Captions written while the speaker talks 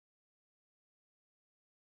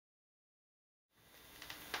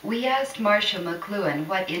We asked Marshall McLuhan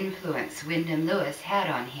what influence Wyndham Lewis had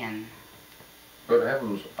on him. Good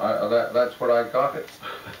heavens, that's where I got it.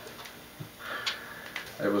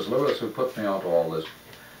 It was Lewis who put me onto all this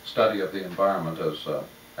study of the environment as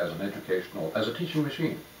a teaching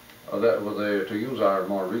machine. To use our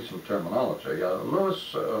more recent terminology,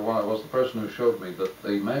 Lewis was the person who showed me that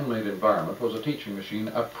the man-made environment was a teaching machine,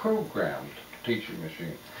 a programmed teaching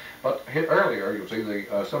machine. But earlier, you see,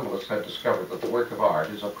 the symbolists had discovered that the work of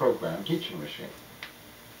art is a programmed teaching machine.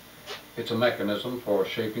 It's a mechanism for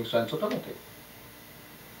shaping sensibility.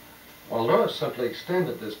 Well, Lewis simply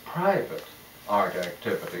extended this private art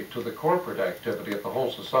activity to the corporate activity of the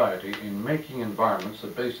whole society in making environments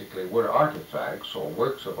that basically were artifacts or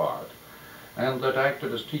works of art and that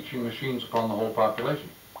acted as teaching machines upon the whole population.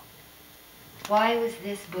 Why was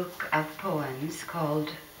this book of poems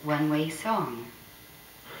called One-Way Song?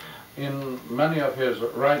 In many of his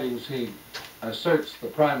writings, he asserts the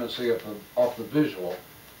primacy of the visual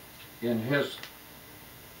in his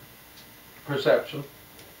perception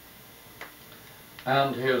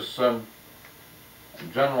and his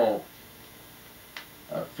general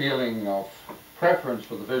feeling of preference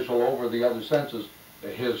for the visual over the other senses.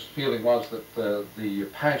 His feeling was that the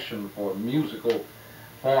passion for musical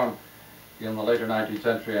form in the later 19th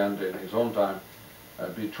century and in his own time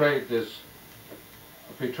betrayed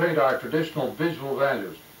our traditional visual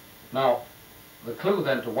values. Now, the clue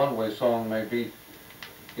then to one-way song may be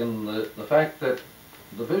in the fact that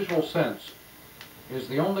the visual sense is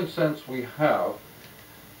the only sense we have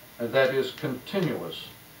that is continuous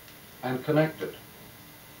and connected.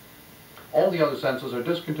 All the other senses are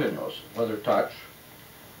discontinuous, whether touch,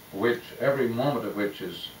 which every moment of which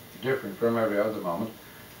is different from every other moment,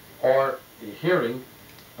 or hearing,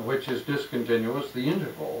 which is discontinuous. The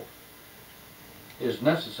interval is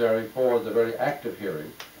necessary for the very act of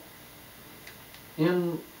hearing.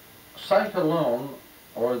 In sight alone,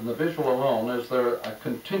 or in the visual alone, is there a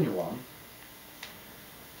continuum,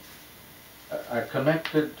 a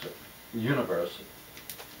connected universe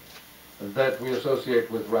that we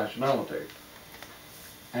associate with rationality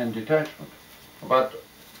and detachment. But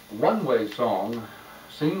one-way song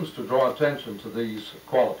seems to draw attention to these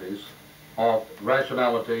qualities of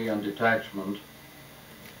rationality and detachment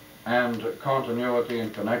and continuity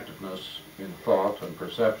and connectedness in thought and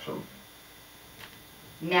perception.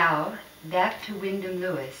 Now, back to Wyndham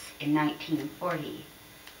Lewis in 1940,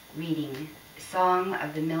 reading Song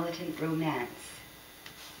of the Militant Romance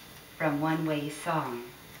from One-Way Song.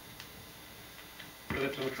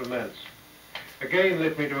 Militant Romance. Again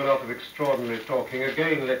let me do a lot of extraordinary talking,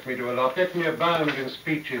 again let me do a lot. Let me abound in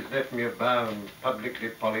speeches, let me abound, publicly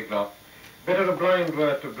polyglot. Better a blind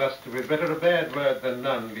word to bluster with, better a bad word than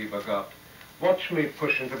none be begot. Watch me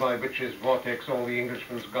push into my witch's vortex all the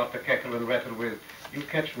Englishman's got to cackle and rattle with. You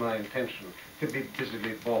catch my intention, to be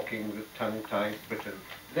busily balking the tongue-tied Briton.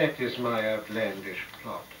 That is my outlandish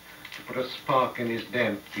plot. To put a spark in his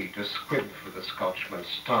damp feet, a squib for the Scotchman,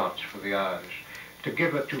 starch for the Irish. To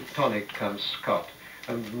give a Teutonic come Scot,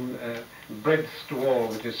 and breadth to all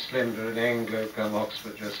that is slender in Anglo come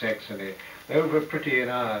Oxfordshire Saxony, over pretty in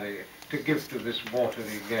Irie, to give to this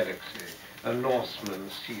watery galaxy a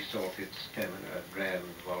Norseman's sea-salted stamina, grand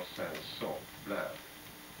Volscian salt blood.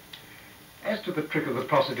 As to the trick of the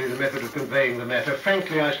prosody, the method of conveying the matter,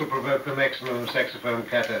 frankly I shall provoke the maximum saxophone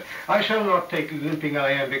clatter. I shall not take limping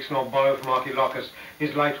iambics, nor borrow from Archilochus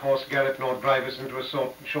his light horse gallop, nor drive us into a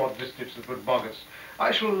short distich that would bog us.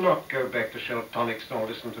 I shall not go back to shell tonics, nor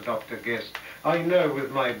listen to Dr. Guest. I know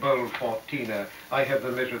with my bold Fortina I have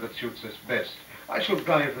the measure that suits us best. I shall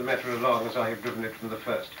drive the matter along as I have driven it from the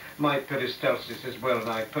first. My peristalsis is well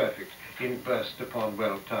nigh perfect, in burst upon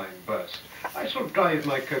well-timed burst. I shall drive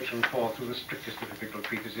my coach and four through the strictest of typical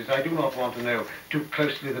treatises. I do not want to know too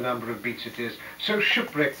closely the number of beats it is, so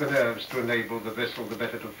shipwreck the nerves to enable the vessel the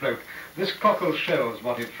better to float. This cockle shells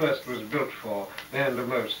what it first was built for, and a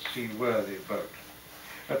most seaworthy boat.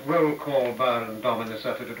 At roll call, Baron Dominus,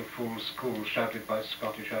 uttered at a fool's school, shouted by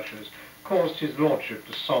Scottish ushers, caused his lordship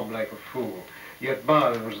to sob like a fool. Yet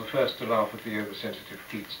Byron was the first to laugh at the oversensitive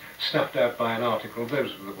feats, snuffed out by an article.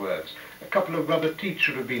 Those were the words. A couple of rubber teeth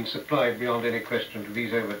should have been supplied beyond any question to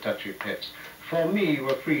these over-touchy pets. For me, you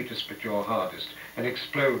were free to spit your hardest and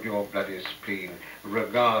explode your bloody spleen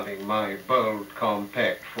regarding my bold,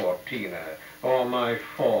 compact Fortina, or my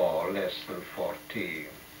 4 less than 14.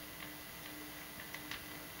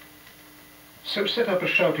 So set up a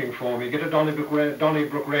shouting for me, get a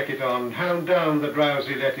Donnybrook racket on, hound down the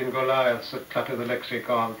drowsy Latin Goliaths that clutter the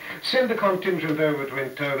lexicon, send a contingent over to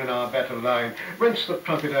intone in our battle line, wrench the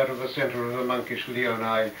trumpet out of the centre of the monkish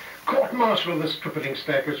leonine, court-martial the stripling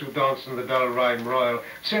stackers who dance in the dull rhyme royal,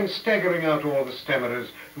 send staggering out all the stammerers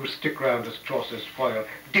who stick round as Chaucer's foil,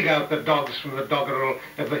 dig out the dogs from the doggerel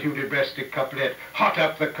of the Hudibrestic couplet, hot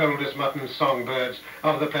up the cold as mutton songbirds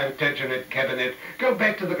of the Plantagenet cabinet, go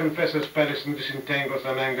back to the Confessor's Palace and disentangle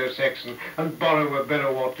some Anglo-Saxon and borrow a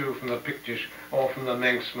barrow or two from the Pictish or from the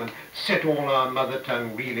Manxman, set all our mother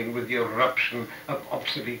tongue reeling with the eruption of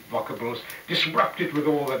obsolete vocables, disrupt it with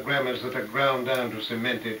all the grammars that are ground down to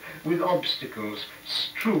cement it, with obstacles,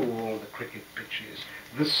 strew all the cricket pitches,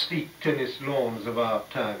 the steep tennis lawns of our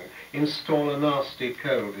tongue, install a nasty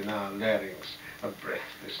cold in our larynx, a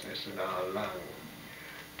breathlessness in our lung.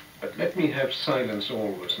 But let me have silence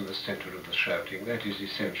always in the centre of the shouting, that is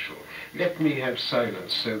essential. Let me have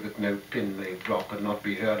silence so that no pin may drop and not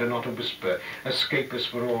be heard, and not a whisper escape us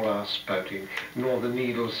for all our spouting, nor the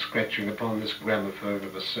needles scratching upon this gramophone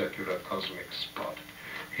of a circular cosmic spot.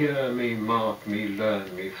 Hear me, mark me,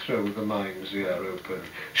 learn me, throw the mind's ear open,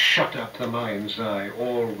 shut up the mind's eye,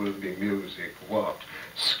 all will be music. What?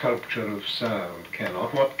 Sculpture of sound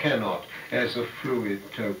cannot. What cannot? As a fluid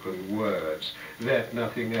token, words, that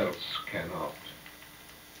nothing else cannot.